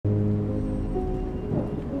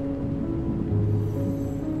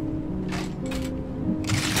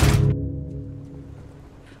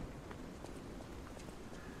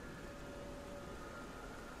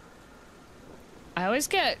always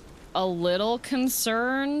get a little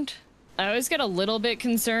concerned. I always get a little bit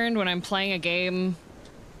concerned when I'm playing a game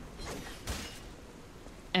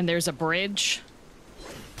and there's a bridge.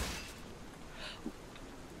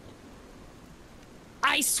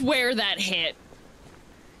 I swear that hit.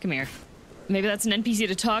 Come here. Maybe that's an NPC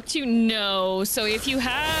to talk to? No. So if you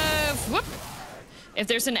have... Whoop. If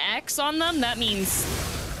there's an X on them, that means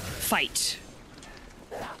fight.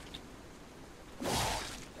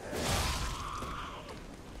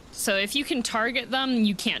 So if you can target them,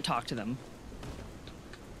 you can't talk to them.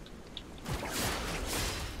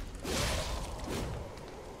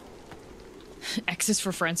 X is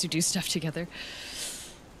for friends who do stuff together.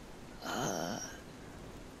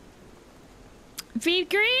 Be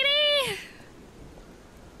greedy!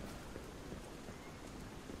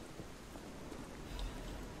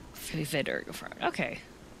 Okay.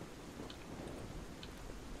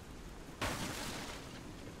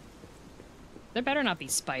 There better not be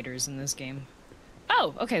spiders in this game.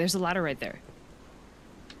 Oh, okay, there's a ladder right there.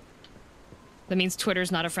 That means Twitter's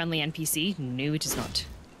not a friendly NPC? No, it is not.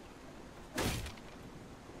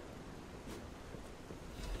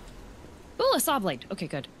 Ooh, a saw blade. Okay,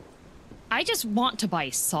 good. I just want to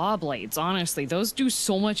buy saw blades, honestly. Those do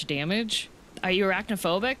so much damage. Are you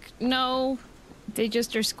arachnophobic? No. They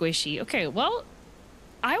just are squishy. Okay, well,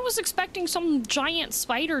 I was expecting some giant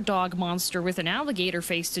spider dog monster with an alligator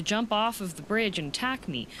face to jump off of the bridge and attack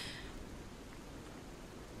me.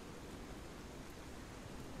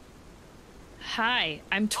 Hi,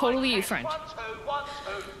 I'm totally your friend. 1, 2, 1,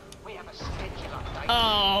 2. We have a schedule update.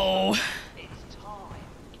 Oh. It's time.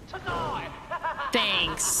 Tonight.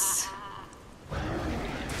 Thanks.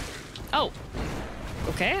 Oh.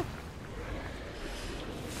 Okay.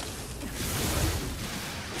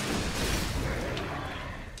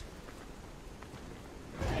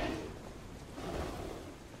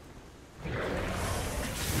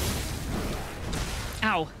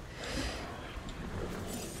 Ow.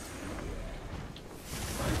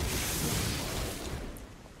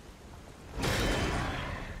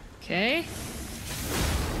 Okay.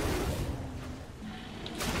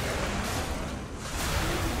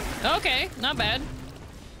 Okay, not bad.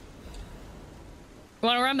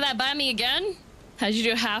 Want to run that by me again? How'd you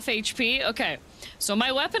do half HP? Okay, so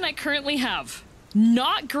my weapon I currently have.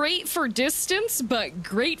 Not great for distance, but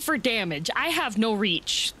great for damage. I have no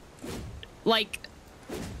reach. Like,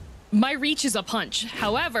 my reach is a punch.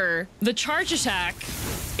 However, the charge attack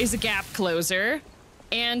is a gap closer,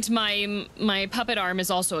 and my puppet arm is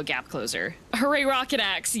also a gap closer. Hooray, rocket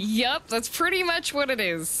axe. Yup, that's pretty much what it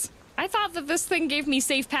is. I thought that this thing gave me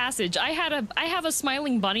safe passage. I have a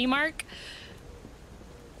smiling bunny mark.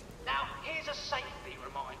 Now, here's a safety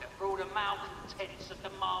reminder for all the malcontents of the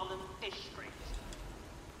Marlin district.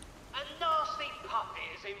 A nasty puppet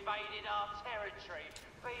has invaded our territory.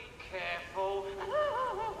 Be careful.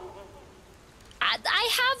 I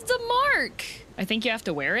have the mark. I think you have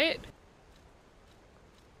to wear it.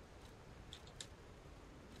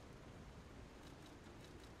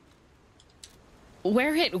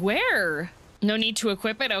 Wear it where? No need to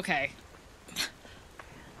equip it? Okay. Who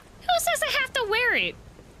says I have to wear it?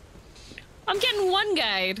 I'm getting one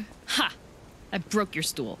guide. Ha! I broke your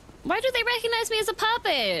stool. Why do they recognize me as a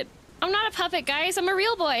puppet? I'm not a puppet, guys. I'm a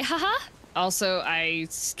real boy. Haha. Also, I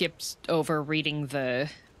skipped over reading the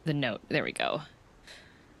note. There we go.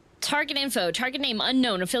 Target info. Target name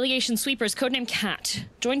unknown. Affiliation sweepers. Codename Cat.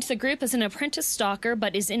 Joined the group as an apprentice stalker,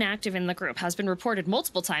 but is inactive in the group. Has been reported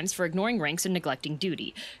multiple times for ignoring ranks and neglecting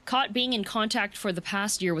duty. Caught being in contact for the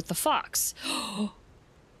past year with the Fox.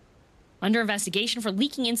 Under investigation for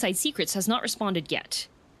leaking inside secrets. Has not responded yet.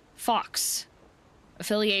 Fox.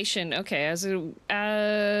 Affiliation, okay, as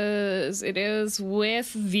it is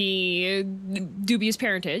with the dubious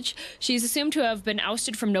parentage. She's assumed to have been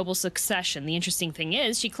ousted from noble succession. The interesting thing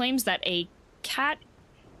is, she claims that a cat...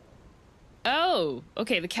 Oh,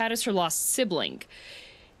 okay, the cat is her lost sibling.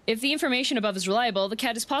 If the information above is reliable, the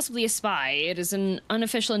cat is possibly a spy. It is an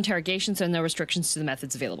unofficial interrogation, so no restrictions to the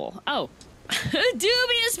methods available. Oh,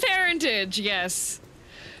 dubious parentage, yes.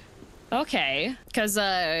 Okay, because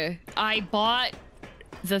I bought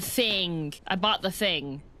the thing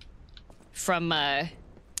from I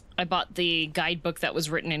bought the guidebook that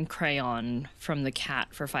was written in crayon from the cat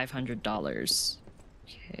for $500.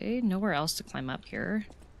 Okay, nowhere else to climb up here.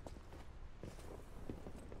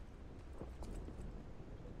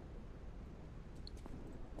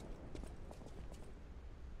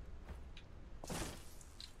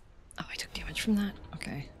 Oh, I took damage from that?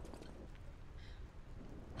 Okay.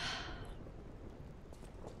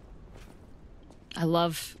 I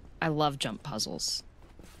love jump puzzles.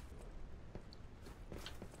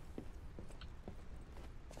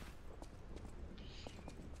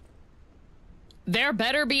 There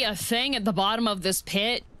better be a thing at the bottom of this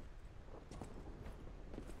pit.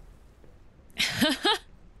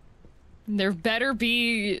 There better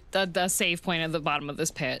be the save point at the bottom of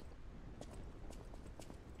this pit.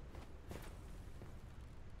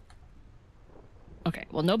 Okay,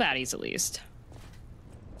 well, no baddies at least.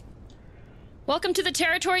 Welcome to the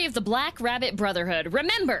territory of the Black Rabbit Brotherhood.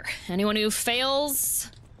 Remember, anyone who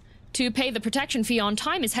fails to pay the protection fee on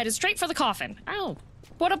time is headed straight for the coffin. Oh,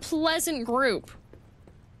 what a pleasant group.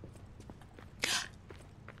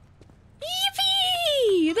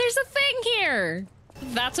 Yippee! There's a thing here.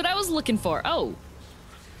 That's what I was looking for. Oh.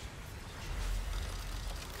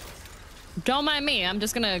 Don't mind me. I'm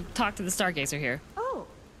just gonna talk to the Stargazer here. Oh,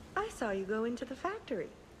 I saw you go into the factory.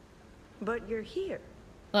 But you're here.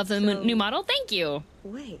 Love the new model. Thank you.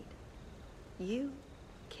 Wait. You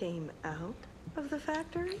came out of the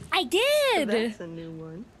factory? I did. That's a new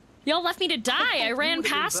one. Y'all left me to die. I ran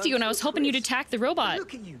past you and I was hoping you'd attack the robot.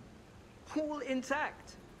 Look at you. All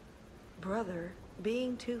intact. Brother,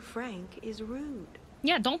 being too frank is rude.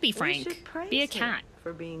 Yeah, don't be We frank. should praise Be a him cat.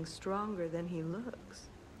 for being stronger than he looks.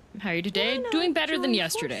 How are you today? Why not Doing better than join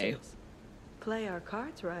yesterday. forces? Play our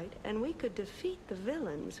cards right, and we could defeat the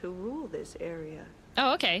villains who rule this area.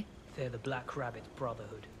 Oh, okay. They're the Black Rabbit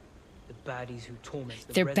Brotherhood. The baddies who torment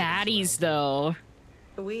the They're residents baddies, around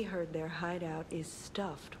though. We heard their hideout is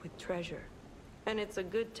stuffed with treasure. And it's a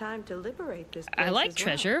good time to liberate this place I like as well.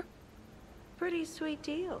 treasure. Pretty sweet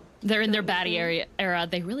deal. They're in their Don't you baddie think? era.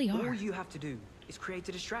 They really here. All are. you have to do is create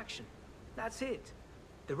a distraction. That's it.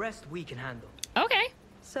 The rest we can handle. Okay.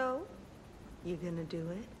 So, you gonna do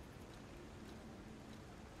it?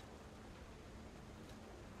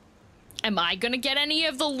 Am I gonna get any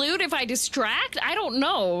of the loot if I distract? I don't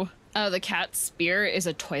know. Oh, the cat spear is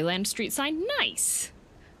a Toyland Street sign. Nice.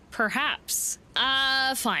 Perhaps.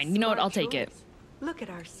 Fine. You know what? I'll take it. choice. Look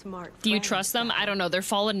at our smart Do you friends, trust them? I don't know. They're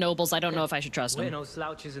fallen nobles. I don't know if I should trust We're them. no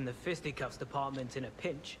slouches in the fisticuffs department in a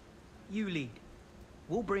pinch. You lead.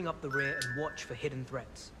 We'll bring up the rear and watch for hidden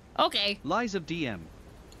threats. Okay. Lies of DM.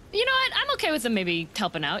 You know what? I'm okay with them maybe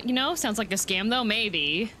helping out, you know? Sounds like a scam, though.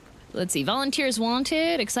 Maybe. Let's see. Volunteers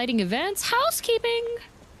wanted. Exciting events. Housekeeping.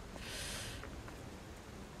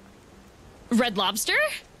 Red Lobster?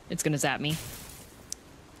 It's gonna zap me.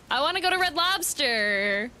 I want to go to Red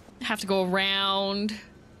Lobster. Have to go around.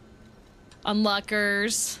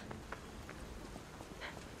 Unlockers.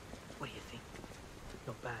 What do you think?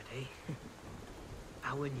 Not bad, eh?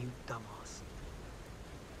 Our new dumbass.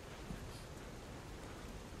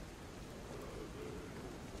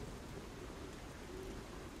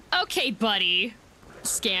 Okay, buddy.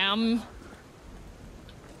 Scam.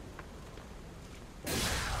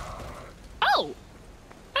 Oh!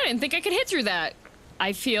 I didn't think I could hit through that.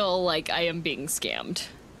 I feel like I am being scammed.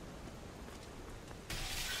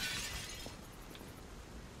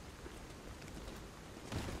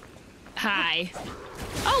 Hi.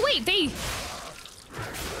 Oh, wait,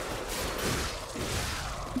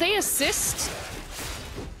 they assist?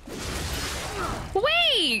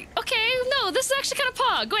 Wait! Okay, no, this is actually kind of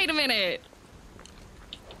pog. Wait a minute.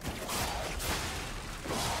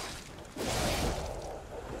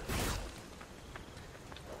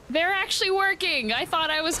 They're actually working. I thought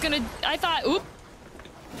oop.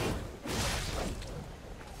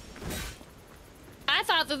 I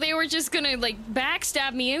thought that they were just gonna, like,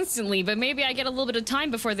 backstab me instantly, but maybe I get a little bit of time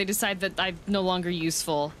before they decide that I'm no longer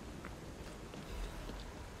useful.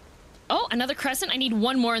 Oh, another crescent. I need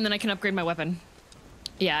one more and then I can upgrade my weapon.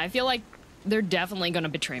 Yeah, I feel like they're definitely gonna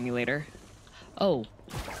betray me later. Oh.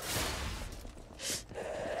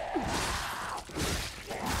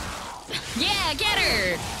 Yeah, get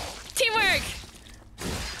her! Teamwork!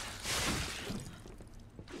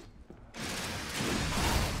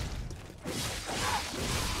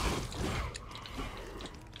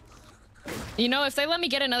 You know, if they let me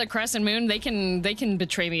get another crescent moon, they can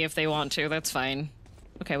betray me if they want to. That's fine.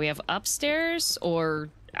 Okay, we have upstairs or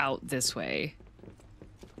out this way.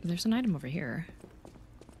 There's an item over here.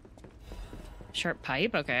 Sharp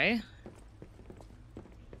pipe, okay.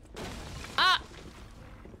 Ah!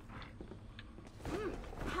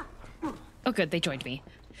 Oh good, they joined me.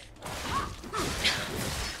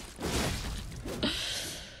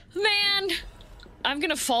 Man! I'm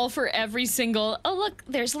gonna fall for every single... Oh look,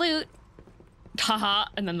 there's loot! Haha,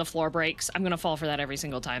 and then the floor breaks. I'm gonna fall for that every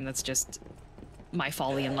single time. That's just my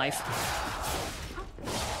folly in life.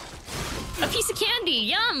 A piece of candy,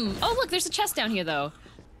 yum! Oh look, there's a chest down here though.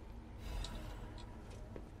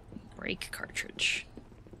 Break cartridge.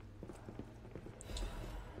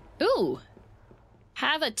 Ooh!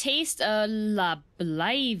 Have a taste of La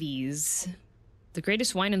Blavies. The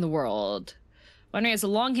greatest wine in the world. Winery has a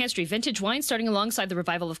long history. Vintage wine starting alongside the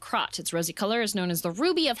revival of Krat. Its rosy color is known as the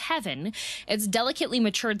Ruby of Heaven. Its delicately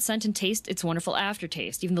matured scent and taste, its wonderful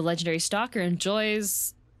aftertaste. Even the legendary stalker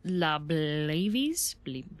enjoys La Blavies?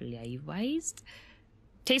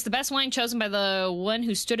 Taste the best wine chosen by the one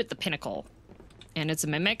who stood at the pinnacle. And it's a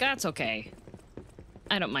mimic? That's okay.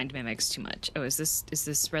 I don't mind mimics too much. Oh, is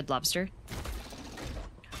this Red Lobster?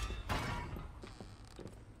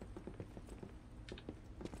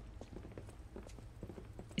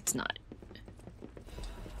 It's not.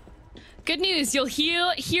 Good news, you'll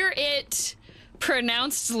hear it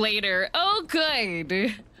pronounced later. Oh,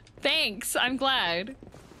 good. Thanks, I'm glad.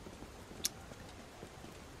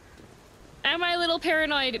 Am I a little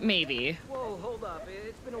paranoid? Maybe. Whoa, hold up.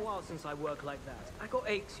 It's been a while since I worked like that. I got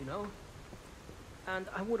aches, you know? And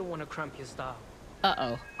I wouldn't want to cramp your style.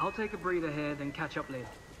 Uh-oh. I'll take a breather here, then catch up later.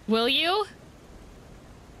 Will you?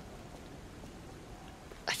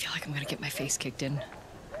 I feel like I'm gonna get my face kicked in.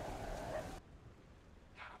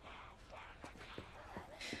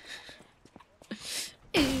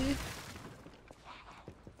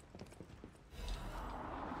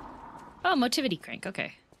 Oh, motivity crank,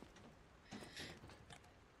 okay.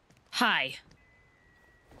 Hi.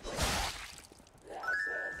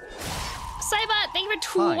 Cybot, thank you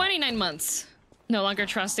for 29 months. No longer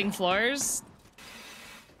trusting floors?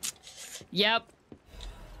 Yep.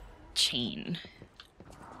 Chain.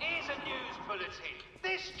 Here's a news bulletin.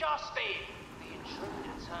 This just in. The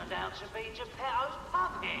intruder turned out to be Gepetto's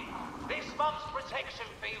puppet. This month's protection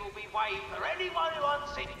fee will be waived for anyone who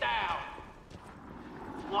hunts it down.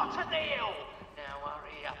 What a deal! Now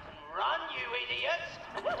hurry up and run, you idiots!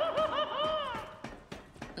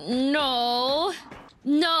 No.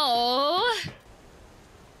 No.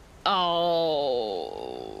 Oh.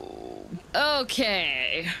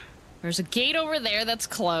 Okay. There's a gate over there that's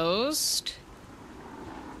closed.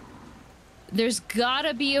 There's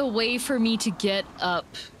gotta be a way for me to get up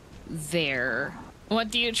there.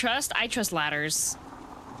 What do you trust? I trust ladders.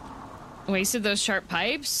 Wasted those sharp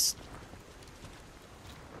pipes?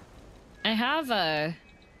 I have a...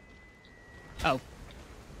 Oh.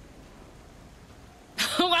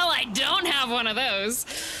 Well, I don't have one of those.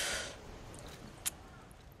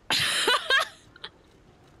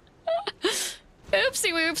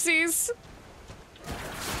 Oopsie whoopsies.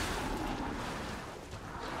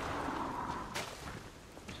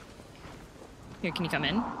 Here, can you come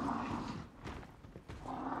in?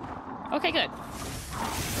 Okay, good.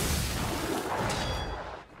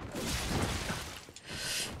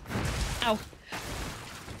 Ow.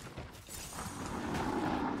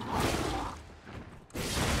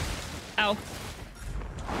 Ow.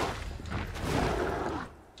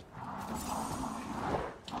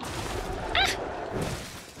 Ah!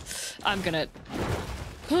 I'm gonna...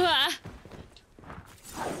 Ah!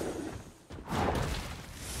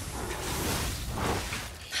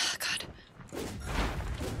 Oh, God.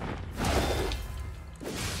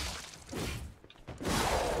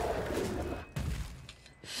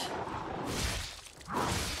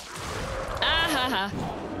 Ah ha ha.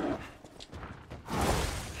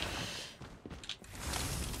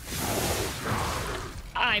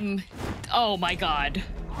 Oh my God.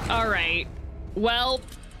 All right. Well.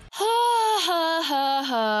 Ha ha ha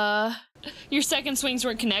ha. Your second swings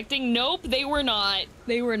weren't connecting? Nope, they were not.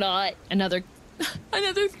 They were not. Another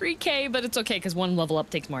 3K, but it's okay because one level up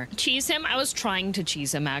takes more. Cheese him? I was trying to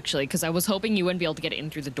cheese him actually because I was hoping you wouldn't be able to get in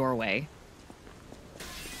through the doorway.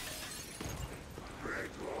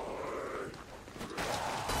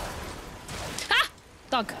 Ah!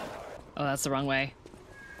 Dog. Oh, that's the wrong way.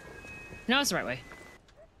 No, it's the right way.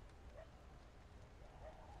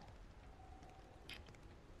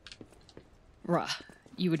 Ruh,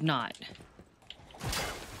 you would not.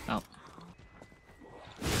 Oh.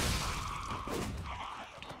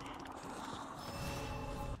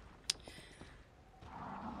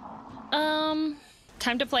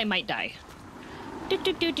 Time to play Might Die. Oh.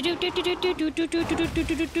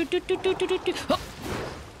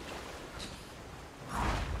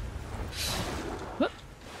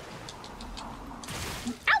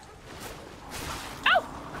 Ow! Ow!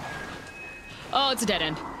 Oh, it's a dead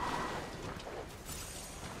end.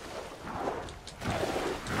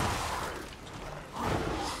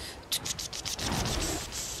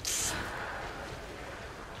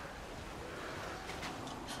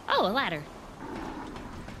 Oh, a ladder.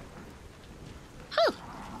 Oh.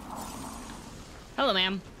 Hello,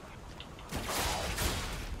 ma'am.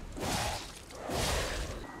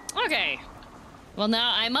 Okay. Well,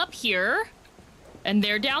 now I'm up here, and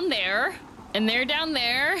they're down there, and they're down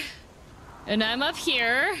there, and I'm up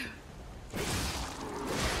here.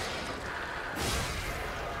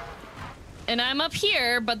 And I'm up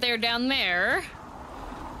here, but they're down there.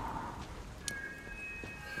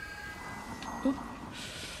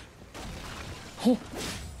 Oh.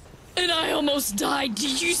 And I almost died.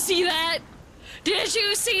 Did you see that? Did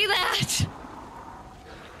you see that?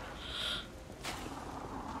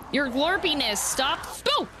 Your glorpiness, stop.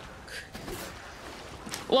 Oh!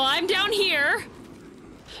 Well, I'm down here.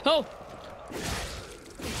 Oh.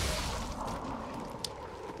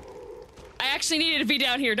 I actually needed to be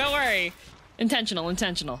down here, don't worry. Intentional,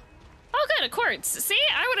 intentional. Oh good, a quartz. See,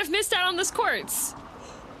 I would have missed out on this quartz.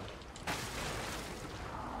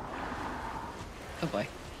 Oh boy.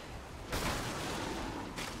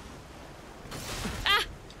 Ah!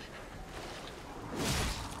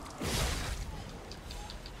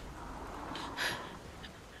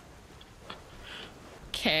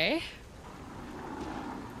 Okay.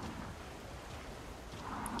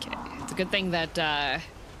 Okay, it's a good thing that,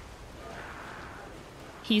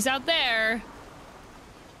 he's out there.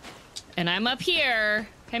 And I'm up here.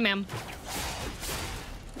 Hey, ma'am.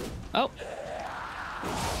 Oh.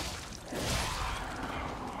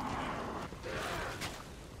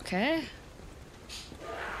 Okay.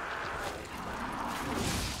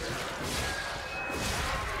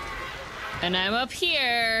 And I'm up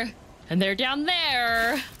here. And they're down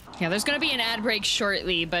there. Yeah, there's gonna be an ad break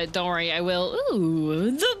shortly, but don't worry, I will.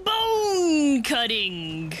 Ooh, the bone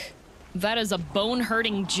cutting. That is a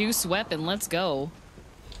bone-hurting juice weapon. Let's go.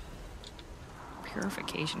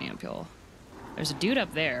 Purification ampule. There's a dude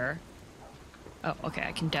up there. Oh, okay,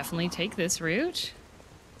 I can definitely take this route.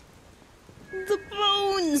 The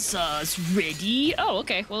bone saw's ready. Oh,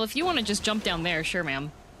 okay. Well, if you want to just jump down there, sure,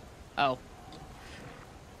 ma'am. Oh.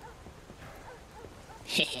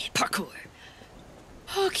 Parkour.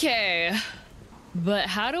 Okay. But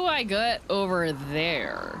how do I get over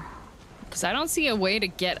there? Because I don't see a way to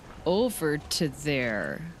get over to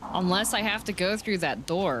there. Unless I have to go through that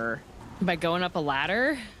door. By going up a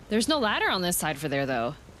ladder? There's no ladder on this side for there,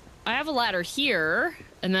 though. I have a ladder here,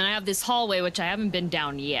 and then I have this hallway, which I haven't been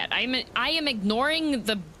down yet. I am ignoring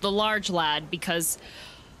the large lad because,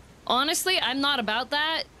 honestly, I'm not about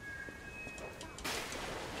that.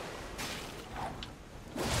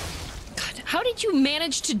 God, how did you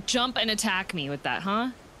manage to jump and attack me with that,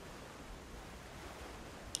 huh?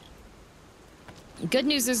 Good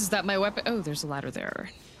news is that my weapon... Oh, there's a ladder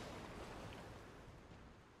there.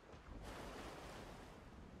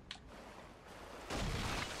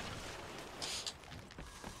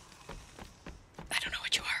 I don't know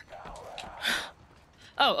what you are.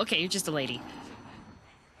 Oh, okay, you're just a lady.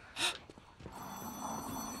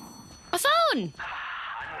 A phone!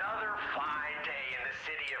 Another fine day in the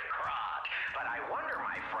city of Krat, but I wonder,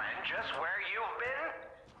 my friend, just where you've been?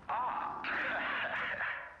 Oh.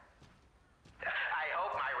 I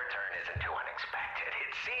hope my return isn't too unexpected.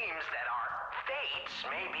 It seems that our fates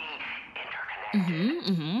may be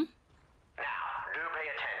interconnected. Now, do pay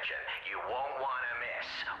attention. You won't want to miss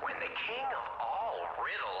when the king of all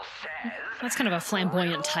riddles says... That's kind of a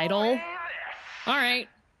flamboyant title. All right.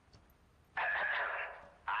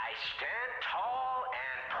 I stand tall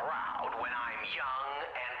and proud when I'm young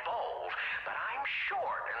and bold, but I'm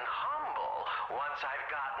short and humble once I've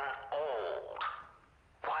gotten old.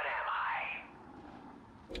 What am I?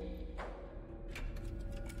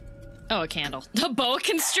 Oh, a candle. A boa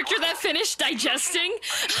constrictor that finished digesting? Be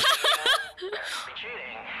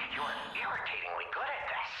cheating. You're irritatingly good at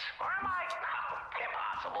this. Or am I? Oh,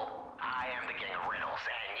 impossible. I am the king of riddles,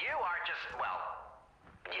 and you are just, well,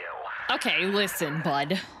 you. Okay, listen,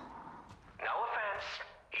 bud. No offense.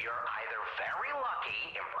 You're either very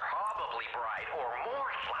lucky, improbably bright, or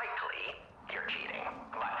more likely, you're cheating.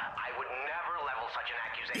 But I would never level such an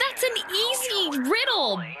accusation. That's an easy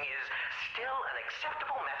riddle. Is still an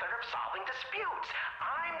acceptable method of solving disputes.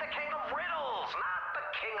 I'm the king of riddles, not the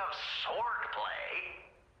king of swordplay.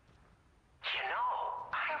 You know,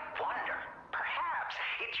 I wonder, perhaps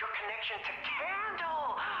it's your connection to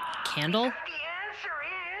Candle. Candle? The answer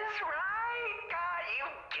is, right? You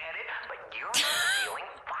get it, but you're not feeling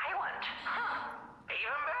violent. Huh.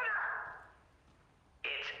 Even better.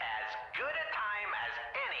 It's as good a time as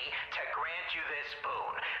any to grant you this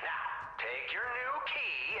boon. Now, take your new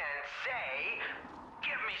key and say,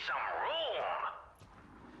 give me some room.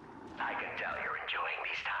 I can tell you're enjoying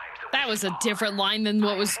these times. That was a different line than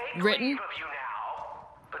what was written. Of you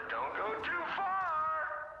now, but don't go too far.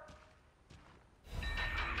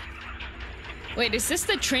 Wait, is this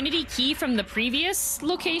the Trinity key from the previous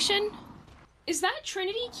location? Is that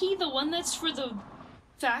Trinity key the one that's for the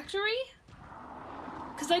factory?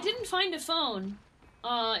 Because I didn't find a phone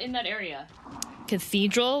in that area.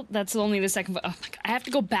 Cathedral? That's only the second. Oh my God, I have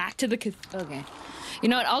to go back to the okay. You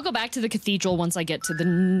know what? I'll go back to the cathedral once I get to the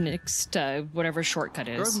next, whatever shortcut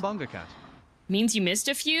is. Cat. Means you missed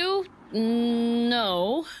a few?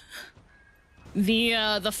 No.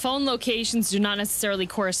 The phone locations do not necessarily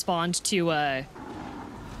correspond to,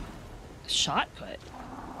 shot put.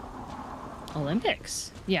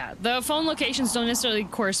 Olympics. Yeah, the phone locations don't necessarily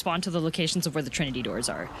correspond to the locations of where the Trinity doors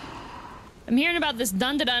are. I'm hearing about this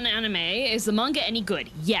Dun-Da-Dun anime. Is the manga any good?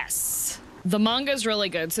 Yes. The manga is really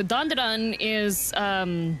good. So Dun-Da-Dun is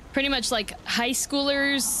pretty much like high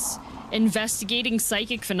schoolers investigating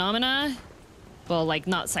psychic phenomena. Well, like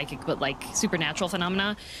not psychic, but like supernatural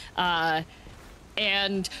phenomena.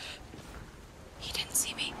 And he didn't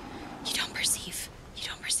see me. You don't perceive. You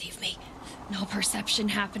don't perceive me. No perception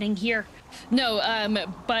happening here. No,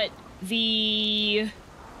 but the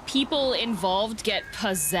people involved get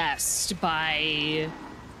possessed by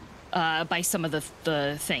some of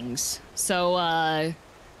the things. So,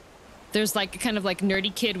 there's like kind of like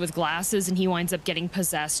nerdy kid with glasses, and he winds up getting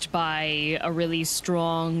possessed by a really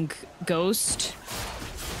strong ghost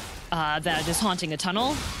that is haunting a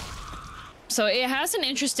tunnel. So it has an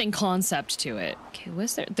interesting concept to it. Okay,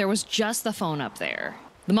 was there was just the phone up there.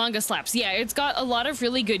 The manga slaps. Yeah, it's got a lot of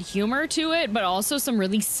really good humor to it, but also some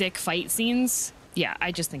really sick fight scenes. Yeah,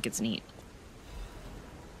 I just think it's neat.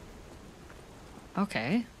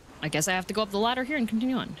 Okay. I guess I have to go up the ladder here and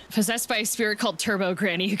continue on. Possessed by a spirit called Turbo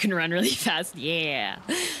Granny who can run really fast. Yeah.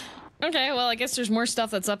 Okay, well, I guess there's more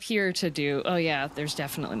stuff that's up here to do. Oh, yeah, there's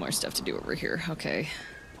definitely more stuff to do over here. Okay.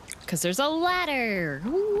 Because there's a ladder.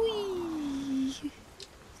 Whee!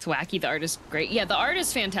 It's wacky. The art is great. Yeah, the art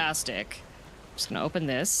is fantastic. I'm just gonna open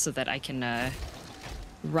this so that I can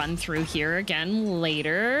run through here again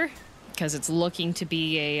later. Because it's looking to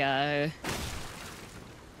be a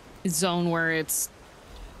zone where it's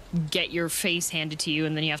get your face handed to you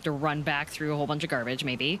and then you have to run back through a whole bunch of garbage,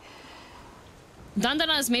 maybe.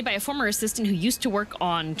 Dandana is made by a former assistant who used to work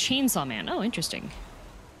on Chainsaw Man. Oh, interesting.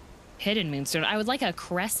 Hidden Moonstone. I would like a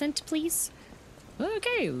crescent, please.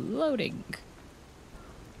 Okay, loading.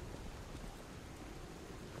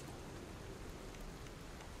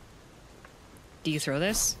 Do you throw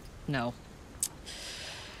this? No.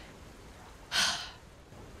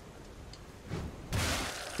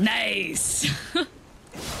 Nice!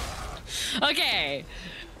 Okay.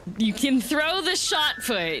 You can throw the shot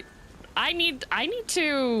put. I need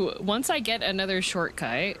to, once I get another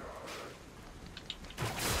shortcut.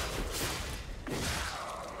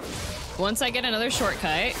 Once I get another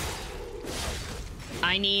shortcut,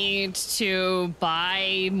 I need to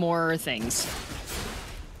buy more things.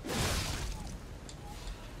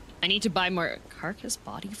 I need to buy more carcass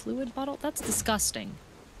body fluid bottle? That's disgusting.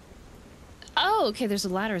 Oh, okay, there's a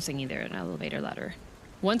ladder thingy there, an elevator ladder.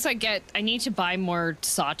 Once I need to buy more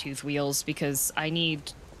sawtooth wheels because I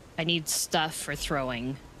need stuff for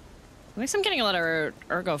throwing. At least I'm getting a lot of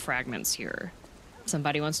ergo fragments here.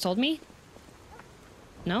 Somebody once told me?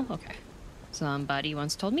 No? Okay. Somebody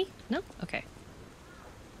once told me? No? Okay.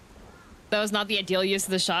 That was not the ideal use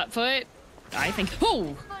of the shot put. I think.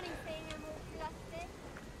 Oh!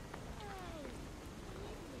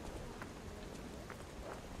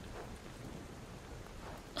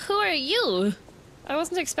 Who are you? I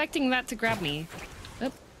wasn't expecting that to grab me.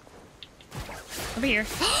 Oop. Over here.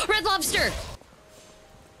 Red lobster!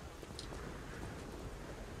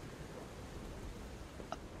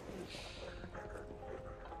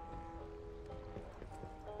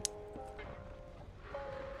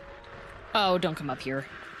 Oh, don't come up here.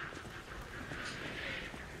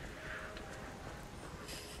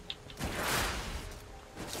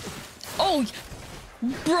 Oh!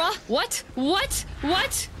 Bruh! What? What?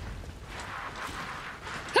 What?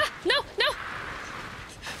 Ah, no! No!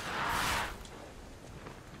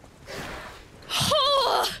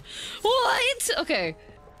 Oh, what? Okay.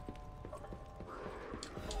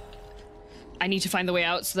 I need to find the way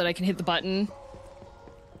out so that I can hit the button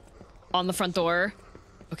on the front door.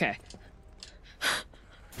 Okay.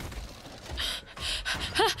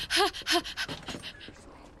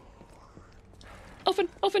 Open,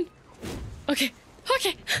 open. Okay,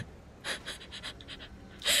 okay.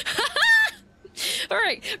 All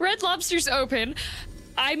right, Red Lobster's open.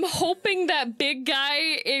 I'm hoping that big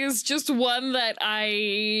guy is just one that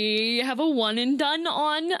I have a one and done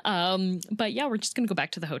on. But yeah, we're just gonna go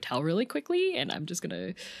back to the hotel really quickly, and I'm just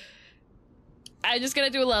gonna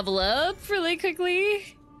do a level up really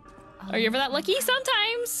quickly. Are you ever that lucky?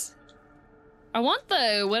 Sometimes. I want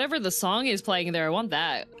the, whatever the song is playing there, I want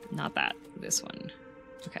that. Not that, this one.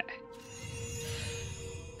 Okay.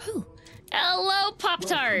 Whew. Hello,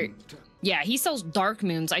 Pop-Tart! Yeah, he sells Dark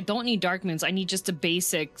Moons. I don't need Dark Moons. I need just a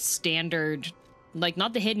basic, standard Like,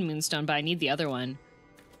 not the hidden moonstone, but I need the other one.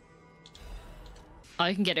 Oh,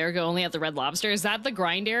 I can get ergo only at the Red Lobster. Is that the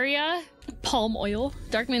grind area? Palm oil.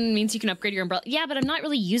 Dark moon means you can upgrade your umbrella. Yeah, but I'm not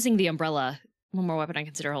really using the umbrella. One more weapon I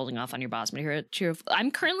consider holding off on your boss material. I'm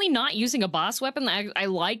currently not using a boss weapon. I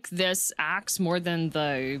like this axe more than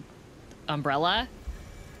the umbrella.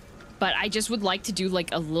 But I just would like to do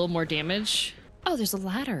like a little more damage. Oh, there's a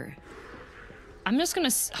ladder. I'm just gonna...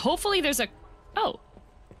 Hopefully there's a... Oh.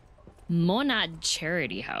 Monad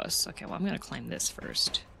Charity House. Okay, well, I'm gonna climb this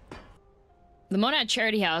first. The Monad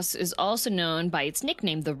Charity House is also known by its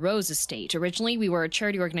nickname, the Rose Estate. Originally, we were a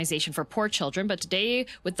charity organization for poor children, but today,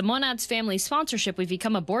 with the Monad's family sponsorship, we've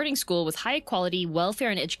become a boarding school with high-quality welfare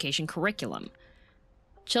and education curriculum.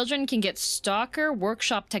 Children can get stalker,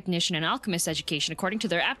 workshop technician, and alchemist education according to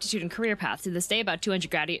their aptitude and career path. To this day, about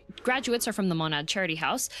 200 graduates are from the Monad Charity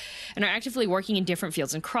House and are actively working in different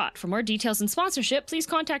fields in Krat. For more details and sponsorship, please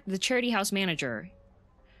contact the Charity House manager.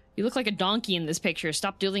 You look like a donkey in this picture.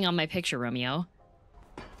 Stop doodling on my picture, Romeo.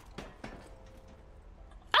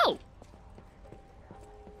 Oh!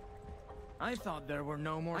 I thought there were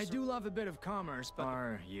no more... I do love a bit of commerce, but...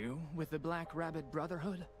 Are you with the Black Rabbit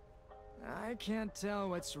Brotherhood? I can't tell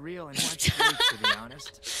what's real and what's fake, to be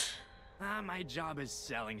honest. My job is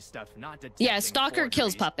selling stuff, not detecting Yeah, stalker forgeries.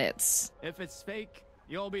 kills puppets. If it's fake,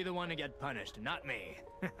 you'll be the one to get punished, not me.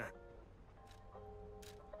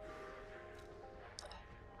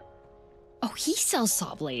 Oh, he sells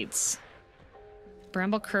saw blades.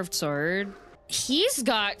 Bramble curved sword. He's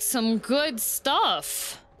got some good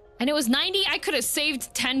stuff. And it was 90. I could have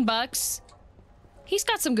saved 10 bucks. He's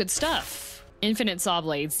got some good stuff. Infinite saw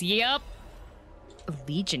blades. Yep.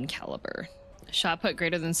 Legion caliber. Shot put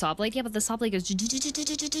greater than saw blade. Yeah, but the saw blade goes.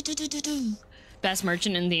 Best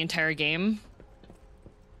merchant in the entire game.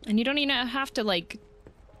 And you don't even have to like.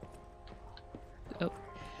 Oh.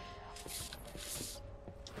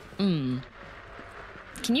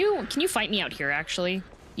 Can you fight me out here, actually?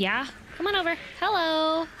 Yeah? Come on over.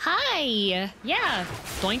 Hello. Hi. Yeah.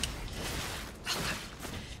 Doink.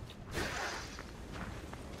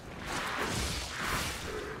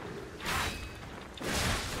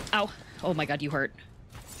 Ow. Oh my god, you hurt.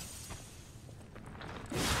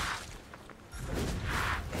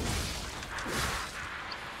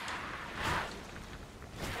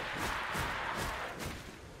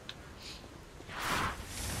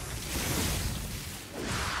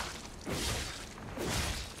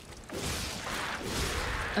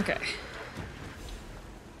 Okay.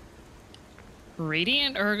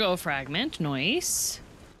 Radiant Ergo Fragment. Nice.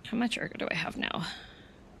 How much Ergo do I have now?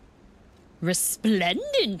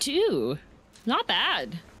 Resplendent, too. Not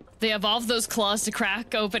bad. They evolved those claws to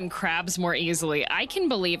crack open crabs more easily. I can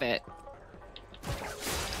believe it.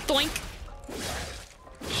 Doink.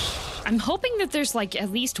 I'm hoping that there's, like,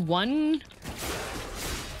 at least one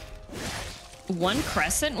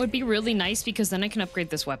crescent would be really nice because then I can upgrade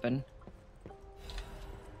this weapon.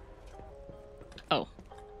 Oh.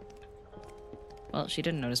 Well, she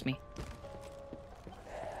didn't notice me.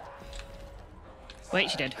 Wait,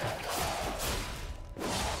 she did.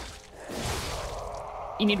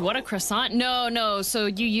 You need what, a croissant? No. So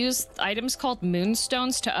you use items called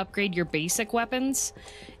moonstones to upgrade your basic weapons.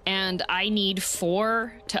 And I need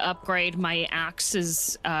 4 to upgrade my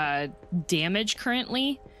axe's damage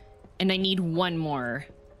currently. And I need 1 more.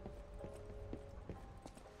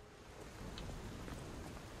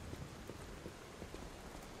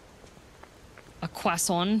 A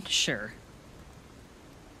croissant? Sure.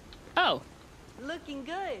 Oh. Looking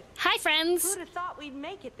good. Hi, friends. Who'd have thought we'd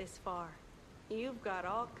make it this far? You've got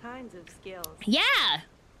all kinds of skills. Yeah.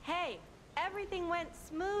 Hey, everything went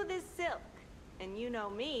smooth as silk. And you know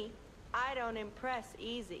me, I don't impress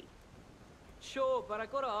easy. Sure, but I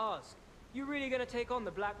gotta ask. You really gonna take on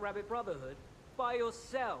the Black Rabbit Brotherhood? By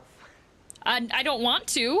yourself? I don't want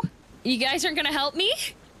to. You guys aren't gonna help me?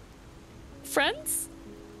 Friends?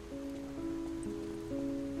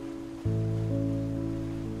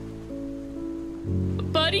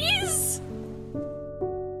 Buddies?